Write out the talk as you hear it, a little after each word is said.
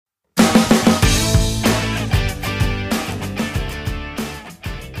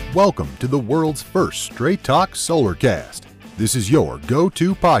Welcome to the world's first Straight Talk Solarcast. This is your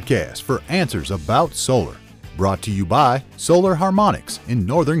go-to podcast for answers about solar. Brought to you by Solar Harmonics in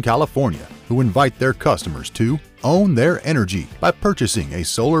Northern California, who invite their customers to own their energy by purchasing a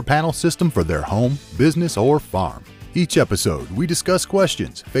solar panel system for their home, business, or farm. Each episode, we discuss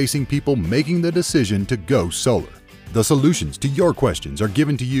questions facing people making the decision to go solar. The solutions to your questions are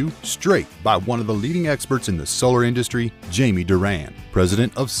given to you straight by one of the leading experts in the solar industry, Jamie Duran,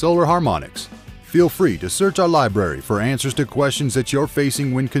 president of Solar Harmonics. Feel free to search our library for answers to questions that you're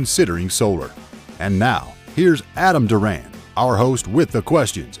facing when considering solar. And now, here's Adam Duran, our host with the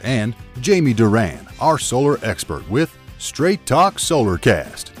questions, and Jamie Duran, our solar expert with Straight Talk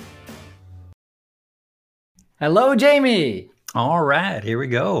Solarcast. Hello, Jamie. All right, here we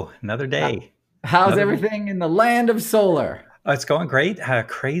go. Another day. How's everything in the land of solar? It's going great.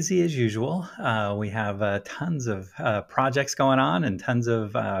 Crazy as usual. We have tons of projects going on and tons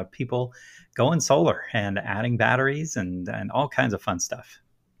of people going solar and adding batteries and all kinds of fun stuff.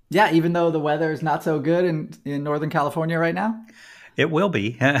 Yeah, even though the weather is not so good in Northern California right now? It will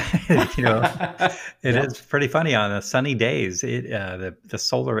be. It is pretty funny on the sunny days. The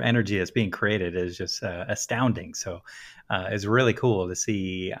solar energy that's being created is just astounding. So it's really cool to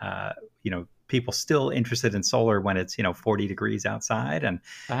see, people still interested in solar when it's 40 degrees outside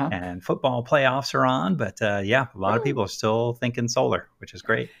and football playoffs are on. But a lot of people are still thinking solar, which is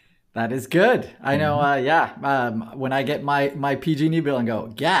great. That is good. I know. When I get my PG&E bill and go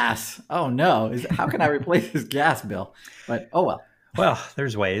gas, oh no, how can I replace this gas bill? But oh well. Well,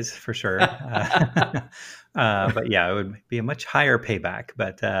 there's ways for sure. But it would be a much higher payback.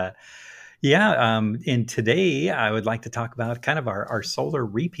 But and today I would like to talk about kind of our solar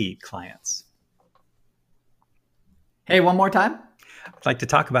repeat clients. Hey, one more time. I'd like to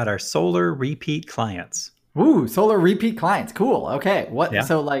talk about our solar repeat clients. Ooh, solar repeat clients. Cool. Okay. What? Yeah.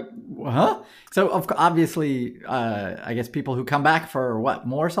 So So obviously, I guess people who come back for what,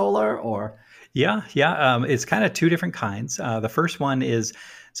 more solar or? It's kind of two different kinds. The first one is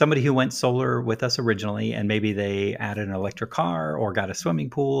somebody who went solar with us originally, and maybe they added an electric car or got a swimming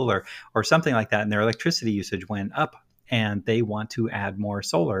pool or something like that, and their electricity usage went up, and they want to add more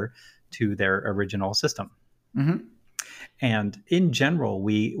solar to their original system. Mm-hmm. And in general,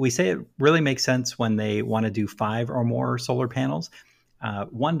 we say it really makes sense when they want to do 5 or more solar panels.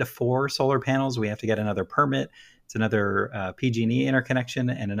 1 to 4 solar panels, we have to get another permit. It's another PG&E interconnection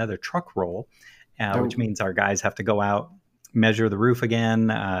and another truck roll, which means our guys have to go out, measure the roof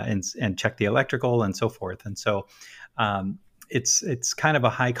again, and check the electrical and so forth. And so it's kind of a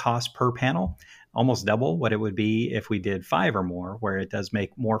high cost per panel, almost double what it would be if we did 5 or more, where it does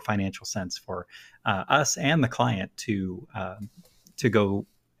make more financial sense for us and the client to go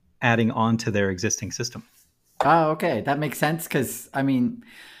adding on to their existing system. Oh, okay. That makes sense. Because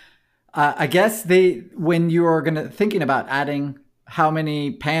I guess when you're thinking about adding how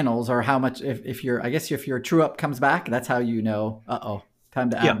many panels or how much, if your true up comes back, that's how you know, time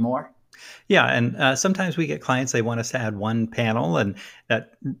to add more. Yeah. And sometimes we get clients, they want us to add 1 panel, and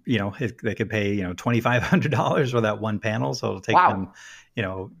that, they could pay, $2,500 for that 1 panel. So it'll take them,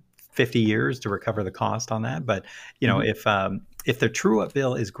 50 years to recover the cost on that. But, if their true up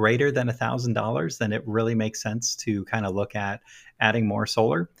bill is greater than $1,000, then it really makes sense to kind of look at adding more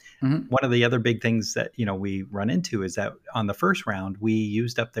solar. Mm-hmm. One of the other big things that, we run into is that on the first round, we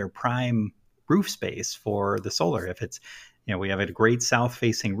used up their prime roof space for the solar. If it's, we have a great south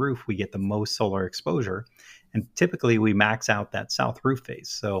facing roof, we get the most solar exposure. And typically we max out that south roof face.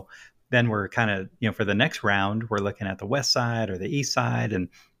 So then we're kind of, for the next round, we're looking at the west side or the east side,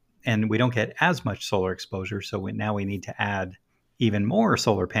 and we don't get as much solar exposure. So now we need to add even more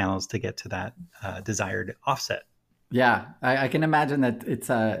solar panels to get to that desired offset. Yeah, I can imagine that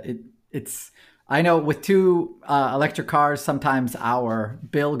it's. I know with 2 electric cars, sometimes our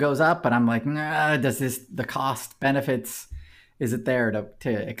bill goes up, but I'm like, does the cost benefits, is it there to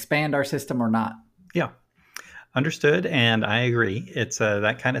expand our system or not? Yeah, understood, and I agree. It's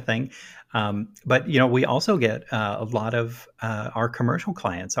that kind of thing. But we also get a lot of our commercial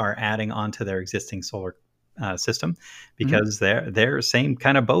clients are adding onto their existing solar system because they're same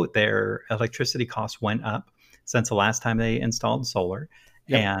kind of boat. Their electricity costs went up since the last time they installed solar,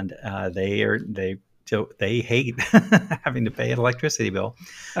 and they hate having to pay an electricity bill.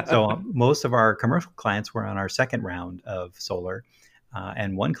 So most of our commercial clients were on our second round of solar,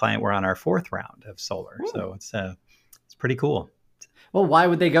 and 1 client were on our 4th round of solar. Ooh. So it's pretty cool. Well, why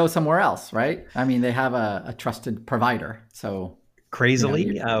would they go somewhere else, right? I mean, they have a trusted provider, so.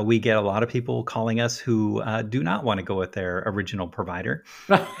 Crazily, we get a lot of people calling us who do not want to go with their original provider,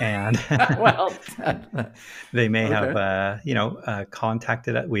 and well, they may okay. have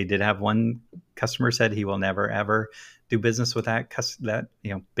contacted us. We did have one customer said he will never ever do business with that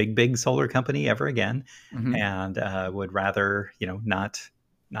big solar company ever again, and would rather not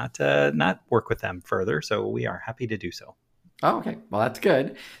work with them further. So we are happy to do so. Oh, okay. Well, that's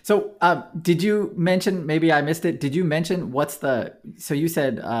good. So, did you mention, maybe I missed it, did you mention so you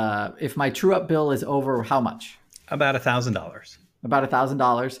said, if my true up bill is over how much? About $1,000. About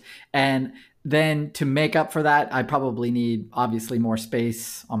 $1,000. And then to make up for that, I probably need obviously more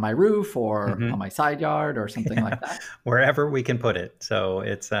space on my roof or on my side yard or something like that. Wherever we can put it. So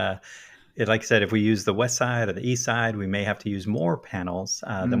it's, like I said, if we use the west side or the east side, we may have to use more panels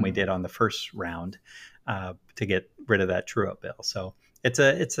than we did on the first round. To get rid of that true up bill. So it's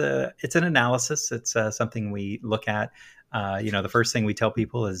an analysis. It's something we look at. The first thing we tell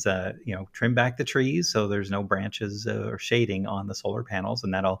people is, trim back the trees so there's no branches or shading on the solar panels,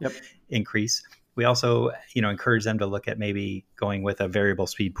 and that'll increase. We also, encourage them to look at maybe going with a variable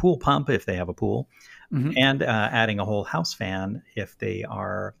speed pool pump if they have a pool, and adding a whole house fan if they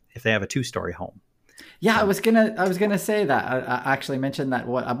have a 2-story home. Yeah, I was gonna say that. I actually mentioned that.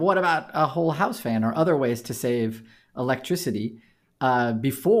 What about a whole house fan or other ways to save electricity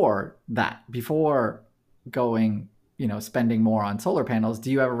before going, spending more on solar panels?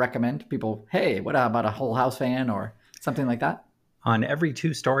 Do you ever recommend people, hey, what about a whole house fan or something like that? On every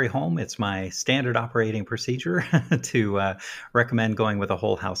 2-story home, it's my standard operating procedure to recommend going with a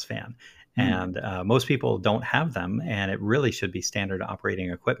whole house fan. And most people don't have them, and it really should be standard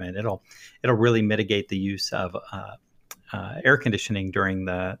operating equipment. It'll really mitigate the use of air conditioning during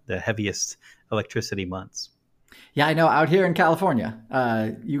the heaviest electricity months. Yeah, I know. Out here in California,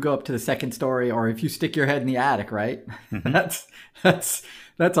 you go up to the 2nd story, or if you stick your head in the attic, right?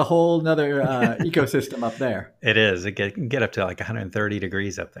 That's a whole nother ecosystem up there. It is. It can get up to like 130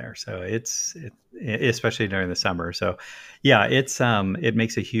 degrees up there. So it's especially during the summer. So yeah, it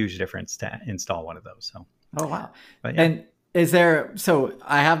makes a huge difference to install one of those. So. Oh, wow. But, yeah. And so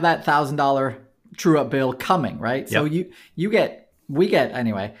I have that $1,000 true up bill coming, right? So we get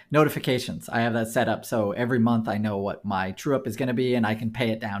anyway, notifications. I have that set up. So every month I know what my true up is going to be, and I can pay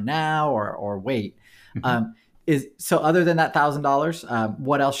it down now or wait. So other than that $1,000,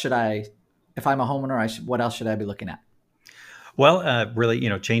 what else should I, if I'm a homeowner, what else should I be looking at? Well, really,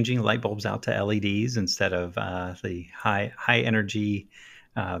 changing light bulbs out to LEDs instead of the high energy.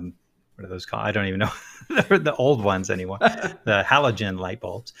 What are those called? I don't even know. They're the old ones anymore. The halogen light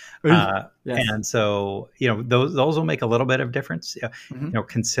bulbs. Yes. And so, those will make a little bit of difference.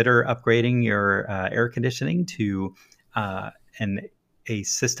 Consider upgrading your air conditioning to a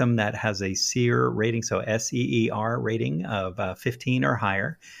system that has a SEER rating, so SEER rating of 15 or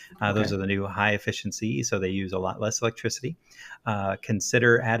higher. Those are the new high efficiency, so they use a lot less electricity.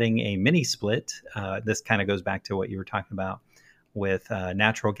 Consider adding a mini split. This kind of goes back to what you were talking about with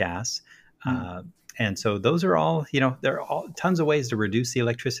natural gas. And so those are all, there are all tons of ways to reduce the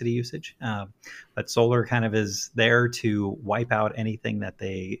electricity usage. But solar kind of is there to wipe out anything that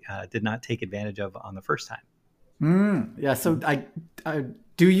they did not take advantage of on the first time. Yeah. So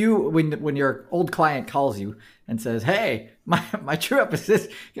do you, when your old client calls you and says, hey, my true up is this,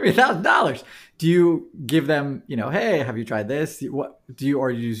 give me $1,000. Do you give them, hey, have you tried this? What do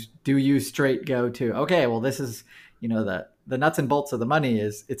you straight go to, okay, well, this is, the nuts and bolts of the money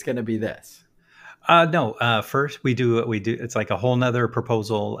it's going to be this? No. First we do, it's like a whole nother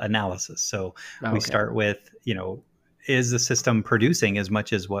proposal analysis. So we start with, is the system producing as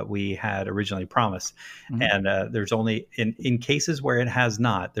much as what we had originally promised? And there's only in cases where it has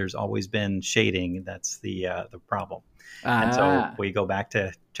not, there's always been shading. That's the problem. And so we go back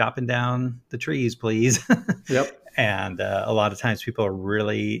to chopping down the trees, please. Yep. And a lot of times people are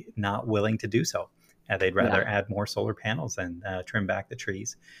really not willing to do so. They'd rather add more solar panels than trim back the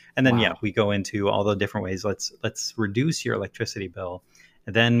trees. And then, we go into all the different ways. Let's reduce your electricity bill.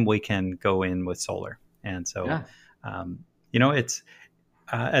 And then we can go in with solar. And so, it's,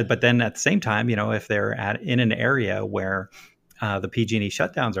 but then at the same time, if they're in an area where the PG&E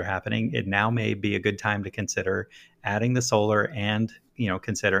shutdowns are happening, it now may be a good time to consider adding the solar and,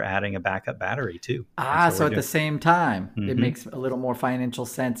 consider adding a backup battery too. So at the same time, it makes a little more financial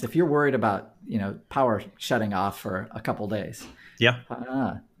sense if you're worried about, power shutting off for a couple days. Yeah.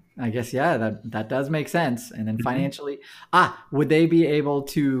 I guess, that does make sense. And then financially, would they be able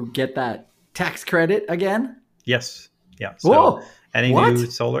to get that tax credit again? Yes. Yeah. So any new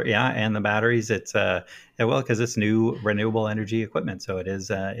solar, and the batteries, it's because it's new renewable energy equipment. So it is,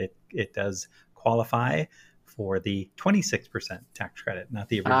 it does qualify for the 26% tax credit, not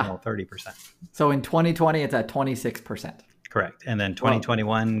the original 30%. So in 2020, it's at 26%. Correct. And then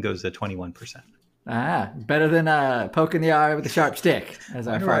 2021 goes to 21%. Better than poking the eye with a sharp stick, as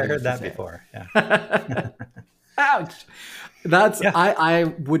I heard that before. Yeah. Ouch.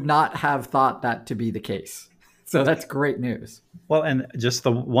 I would not have thought that to be the case. So that's great news. Well, and just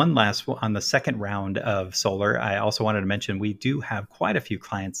the one last on the second round of solar, I also wanted to mention we do have quite a few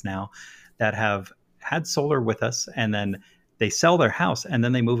clients now that have had solar with us, and then they sell their house and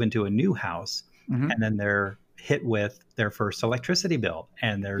then they move into a new house, and then they're hit with their first electricity bill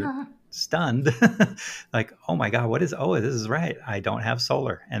and they're stunned like, oh my God, this is right. I don't have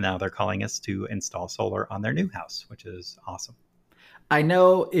solar. And now they're calling us to install solar on their new house, which is awesome. I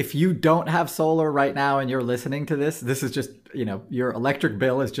know if you don't have solar right now and you're listening to this is just, your electric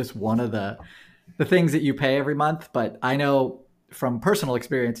bill is just one of the things that you pay every month. But I know from personal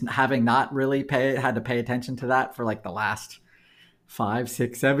experience, having not really had to pay attention to that for like the last 5,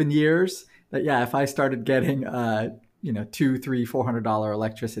 6, 7 years, that if I started getting $200, $300, $400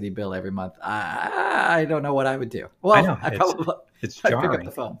 electricity bill every month, I don't know what I would do. Well, I know. It's jarring. Pick up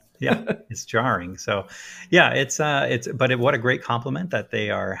the phone. Yeah, it's jarring. So, but what a great compliment that they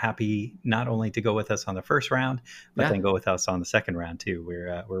are happy not only to go with us on the first round, but then go with us on the second round too.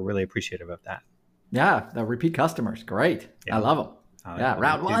 We're really appreciative of that. Yeah, the repeat customers, great. Yeah. I love them.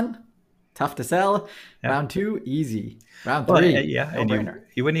 Round 1, tough to sell. Yeah. Round 2, easy. Round 3, and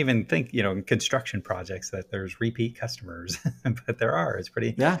you wouldn't even think, in construction projects that there's repeat customers, but there are. It's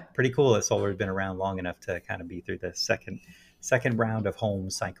pretty cool that solar has been around long enough to kind of be through the second round of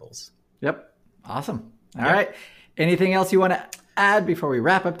home cycles. Yep. Awesome. All right. Anything else you want to add before we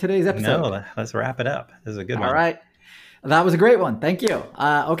wrap up today's episode? No, let's wrap it up. This is a good one. All right. That was a great one. Thank you.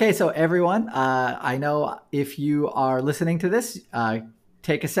 Okay. So everyone, I know if you are listening to this,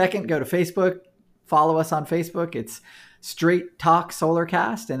 take a second, go to Facebook, follow us on Facebook. It's Straight Talk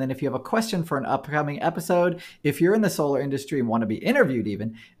Solarcast. And then if you have a question for an upcoming episode, if you're in the solar industry and want to be interviewed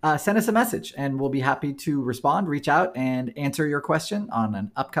even, send us a message and we'll be happy to respond, reach out and answer your question on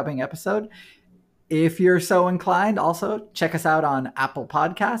an upcoming episode. If you're so inclined, also check us out on Apple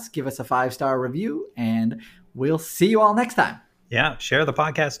Podcasts, give us a 5-star review, and we'll see you all next time. Yeah, share the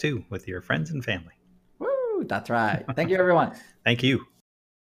podcast too with your friends and family. Woo, that's right. Thank you, everyone. Thank you.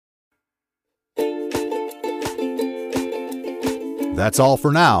 That's all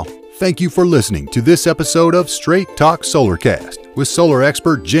for now. Thank you for listening to this episode of Straight Talk Solarcast with solar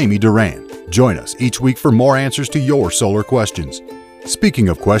expert Jamie Duran. Join us each week for more answers to your solar questions. Speaking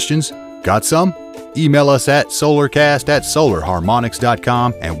of questions, got some? Email us at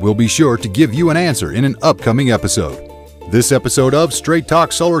solarcast@solarharmonics.com and we'll be sure to give you an answer in an upcoming episode. This episode of Straight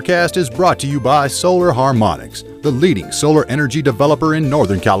Talk Solarcast is brought to you by Solar Harmonics, the leading solar energy developer in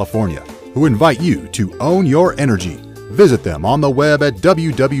Northern California, who invite you to own your energy. Visit them on the web at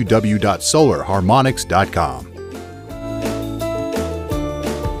www.solarharmonics.com.